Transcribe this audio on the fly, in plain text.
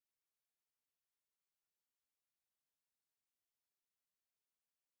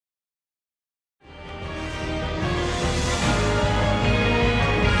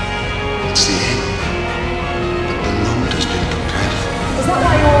seeing that the load has been prepared for. Is that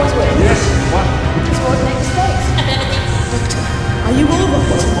why you always win? Yes, what? Because you always make mistakes. Victor, Are you all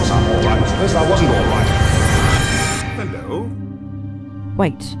right? Of course I'm all right. Listen, I wasn't all right. Hello?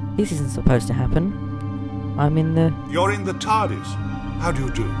 Wait, this isn't supposed to happen. I'm in the... You're in the TARDIS. How do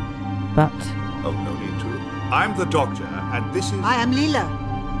you do? But... Oh, no need to. I'm the Doctor, and this is... I am Leela.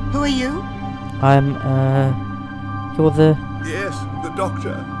 Who are you? I'm, You're the... Yes, the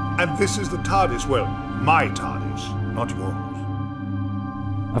Doctor. And this is the TARDIS. Well, my TARDIS, not yours.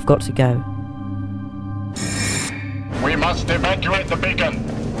 I've got to go. We must evacuate the beacon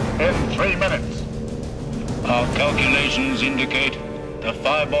in 3 minutes. Our calculations indicate the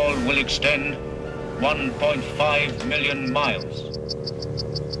fireball will extend 1.5 million miles.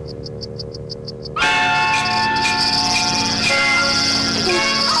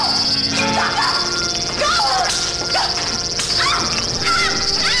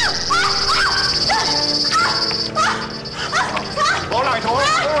 All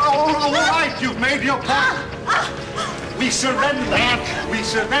right, you've made your point. We surrender. We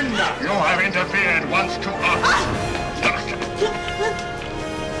surrender. You have interfered once too often.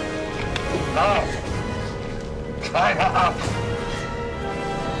 Now, tie her up.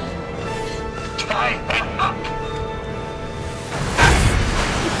 Tie her up.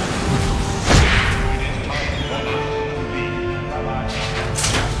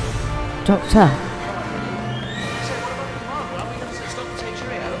 Doctor!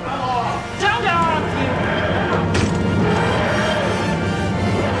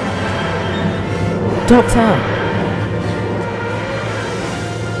 Doctor!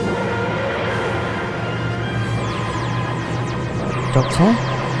 Doctor?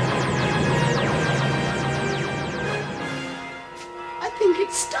 I think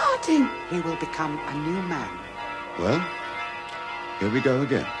it's starting. He will become a new man. well, here we go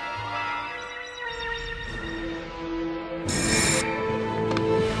again.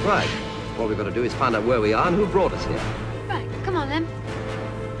 Right. What we've got to do is find out where we are and who brought us here. Right, come on then.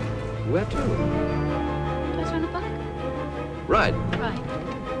 Where to? Close around the back. Right. Right.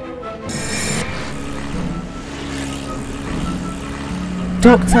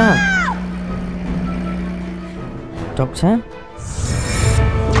 Doctor! Doctor?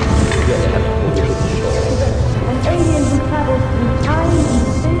 An alien who travels through time and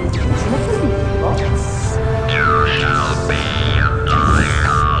space is not a leap. You shall be thy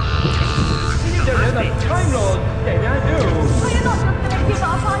house. You don't know that Time Lord, Davy, I do. Well, you're not just going to give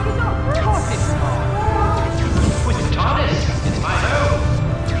up, are you, Doctor? Of course it's not. With the TARDIS, it's my home.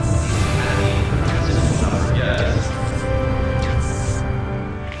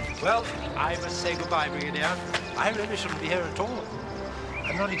 Well, I must say goodbye, Brigadier. I really shouldn't be here at all.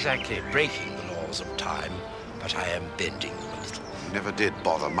 I'm not exactly breaking the laws of time, but I am bending them a little. You never did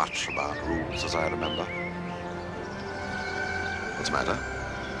bother much about rules, as I remember. What's the matter?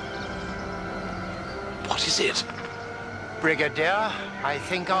 What is it? Brigadier, I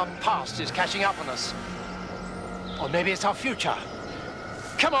think our past is catching up on us. Or maybe it's our future.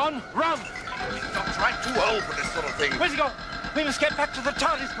 Come on, run! Doc's right, too old for this sort of thing. Where's he gone? We must get back to the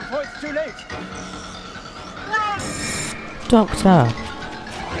TARDIS before it's too late. Doctor!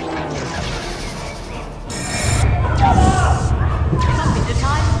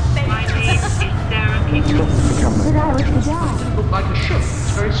 My name is Sarah King. But I was the dad. It looked like a ship.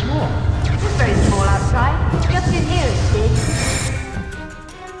 It's very small. It's very small outside. Just in here it's big.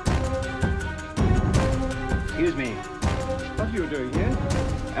 Excuse me. What are you doing here?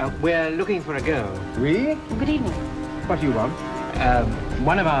 We're looking for a girl. We? Good evening. What do you want?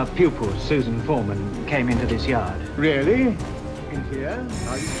 One of our pupils, Susan Foreman, came into this yard. Really? In here?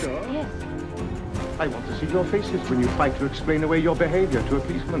 Are you sure? Yes. I want to see your faces when you fight to explain away your behavior to a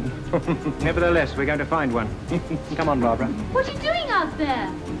policeman. Nevertheless, we're going to find one. Come on, Barbara. What are you doing out there?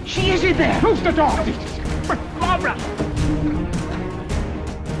 She is in there! Close the door! Barbara!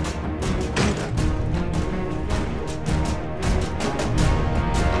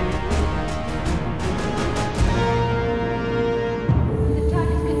 The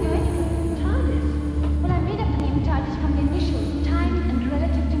TARDIS can go anywhere. TARDIS? Well, I made up the name TARDIS from the initials, time and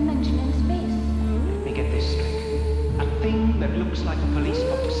relative dimension in space. Let me get this straight. A thing that looks like a police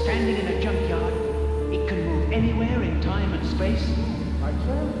box standing in a junkyard. It can move anywhere in time and space. Right,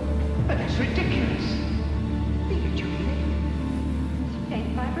 sir? But that's ridiculous. Leave it, Julie.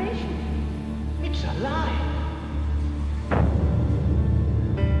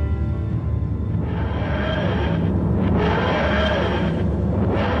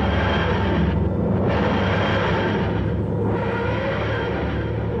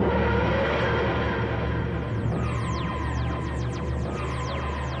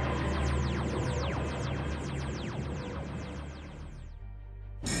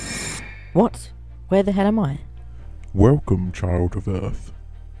 What? Where the hell am I? Welcome, child of Earth.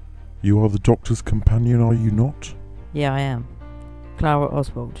 You are the Doctor's companion, are you not? Yeah, I am. Clara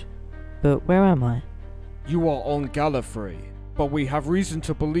Oswald. But where am I? You are on Gallifrey, but we have reason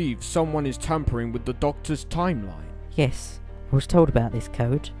to believe someone is tampering with the Doctor's timeline. Yes, I was told about this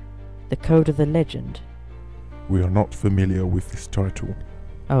code. The Code of the Legend. We are not familiar with this title.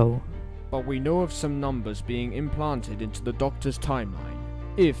 Oh. But we know of some numbers being implanted into the Doctor's timeline,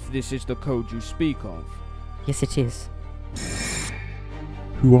 if this is the code you speak of. Yes, it is.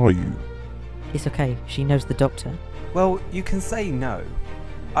 Who are you? It's okay, she knows the Doctor. Well, you can say no.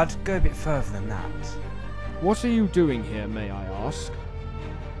 I'd go a bit further than that. What are you doing here, may I ask?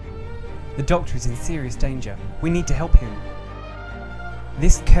 The Doctor is in serious danger. We need to help him.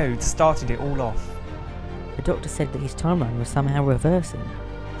 This code started it all off. The Doctor said that his timeline was somehow reversing.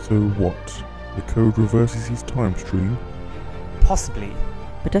 So what? The code reverses his time stream? Possibly.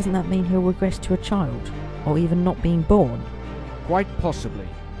 But doesn't that mean he'll regress to a child? Or even not being born? Quite possibly.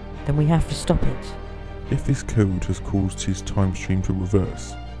 Then we have to stop it. If this code has caused his time stream to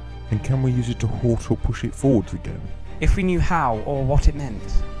reverse, then can we use it to halt or push it forwards again? If we knew how or what it meant.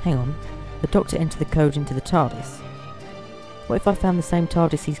 Hang on. The Doctor entered the code into the TARDIS. What if I found the same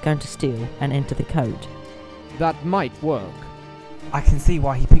TARDIS he's going to steal and enter the code? That might work. I can see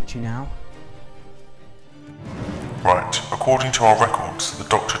why he picked you now. Right, according to our records, the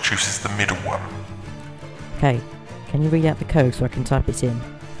Doctor chooses the middle one. Okay, can you read out the code so I can type it in?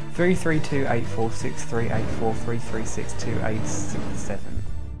 33284638433628667.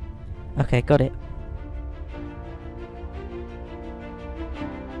 Okay, got it.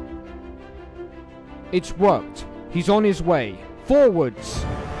 It's worked. He's on his way. Forwards!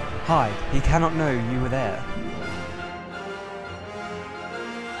 Hide. He cannot know you were there.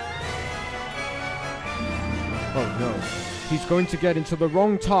 Oh no. He's going to get into the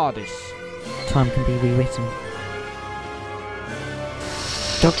wrong TARDIS. Time can be rewritten.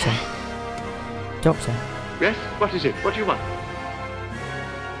 Doctor. Doctor. Yes? What is it? What do you want?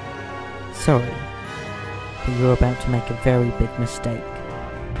 Sorry, but you're about to make a very big mistake.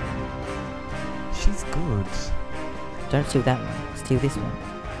 She's good. Don't steal that one, steal this one.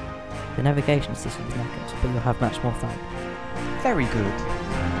 The navigation system is knackered, but you'll have much more fun. Very good.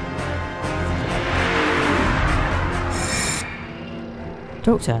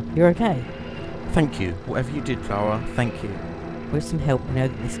 Doctor, you're okay? Thank you. Whatever you did, Clara, thank you. With some help, we know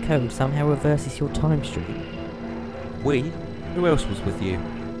that this code somehow reverses your time stream. We? Who else was with you?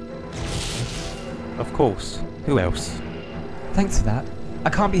 Of course. Who else? Thanks for that.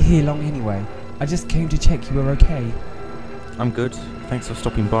 I can't be here long anyway. I just came to check you were okay. I'm good. Thanks for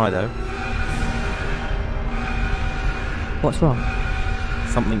stopping by, though. What's wrong?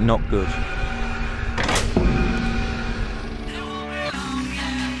 Something not good.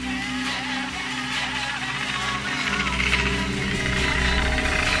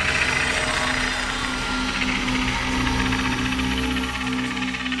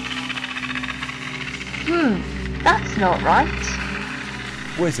 That's not right.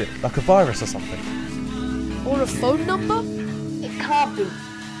 What is it? Like a virus or something? Or a phone number? It can't be.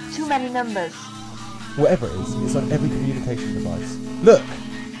 Too many numbers. Whatever it is, it's on every communication device. Look!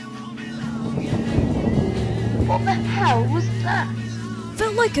 What the hell was that?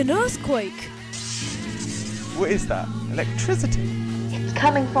 Felt like an earthquake. What is that? Electricity? It's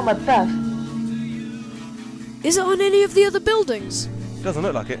coming from above. Is it on any of the other buildings? Doesn't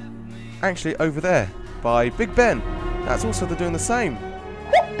look like it. Actually, over there, by Big Ben. That's also they're doing the same.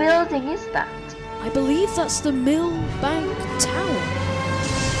 What building is that? I believe that's the Mill Bank Tower.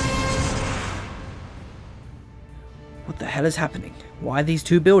 What the hell is happening? Why these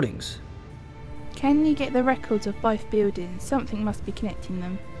two buildings? Can you get the records of both buildings? Something must be connecting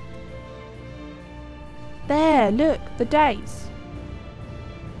them. There, look, the dates.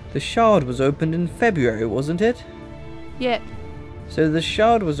 The Shard was opened in February, wasn't it? Yep. So the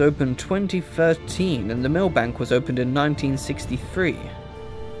Shard was opened 2013 and the Millbank was opened in 1963.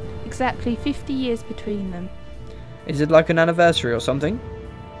 Exactly 50 years between them. Is it like an anniversary or something?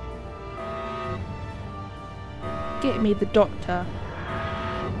 Get me the doctor.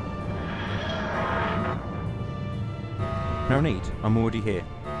 No need. I'm already here.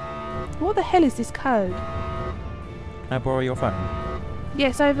 What the hell is this code? Can I borrow your phone?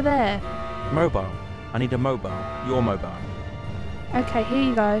 Yes, over there. Mobile. I need a mobile. Your mobile. Okay, here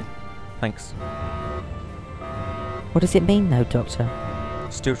you go. Thanks. What does it mean though, Doctor?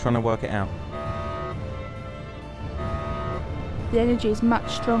 Still trying to work it out. The energy is much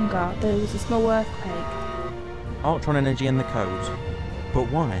stronger. There was a small earthquake. Artron energy in the code. But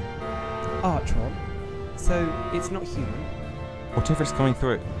why? Artron? So it's not human? Whatever's coming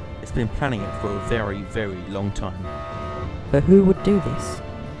through. It's been planning it for a very, very long time. But who would do this?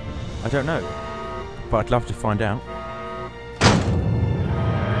 I don't know, but I'd love to find out.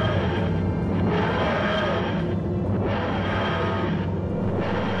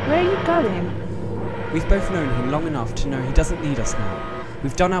 Where are you going? We've both known him long enough to know he doesn't need us now.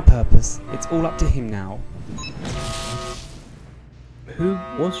 We've done our purpose. It's all up to him now. Who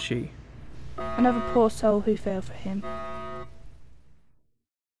was she? Another poor soul who fell for him.